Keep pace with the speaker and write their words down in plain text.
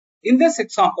In this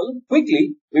example,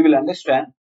 quickly we will understand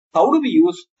how do we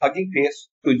use Hugging Face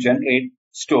to generate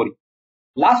story.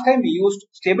 Last time we used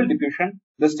stable diffusion.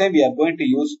 This time we are going to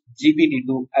use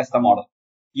GPT2 as the model.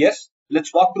 Yes,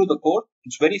 let's walk through the code.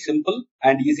 It's very simple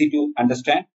and easy to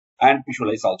understand and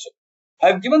visualize also. I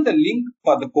have given the link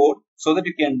for the code so that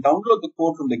you can download the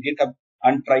code from the GitHub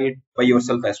and try it by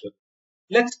yourself as well.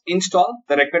 Let's install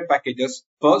the required packages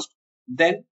first.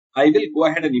 Then I will go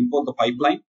ahead and import the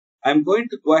pipeline. I'm going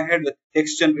to go ahead with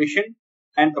text generation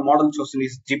and the model chosen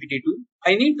is GPT2.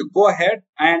 I need to go ahead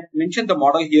and mention the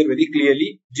model here very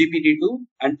clearly, GPT2,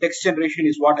 and text generation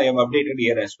is what I have updated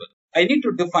here as well. I need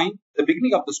to define the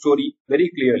beginning of the story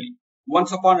very clearly.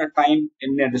 Once upon a time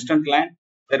in a distant land,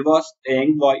 there was a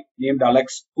young boy named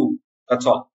Alex who, that's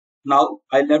all. Now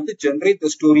I'll have to generate the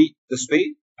story this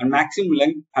way and maximum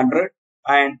length 100.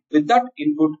 And with that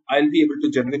input, I'll be able to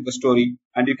generate the story.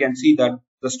 And you can see that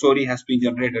the story has been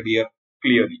generated here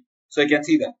clearly. So you can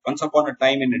see that once upon a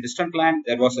time in a distant land,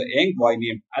 there was a young boy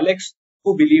named Alex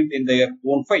who believed in their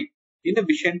own faith. In the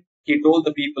vision, he told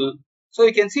the people. So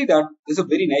you can see that this is a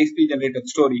very nicely generated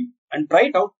story. And try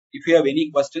it out. If you have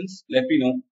any questions, let me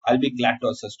know. I'll be glad to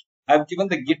assist. I've given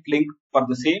the Git link for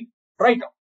the same. Try it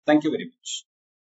out. Thank you very much.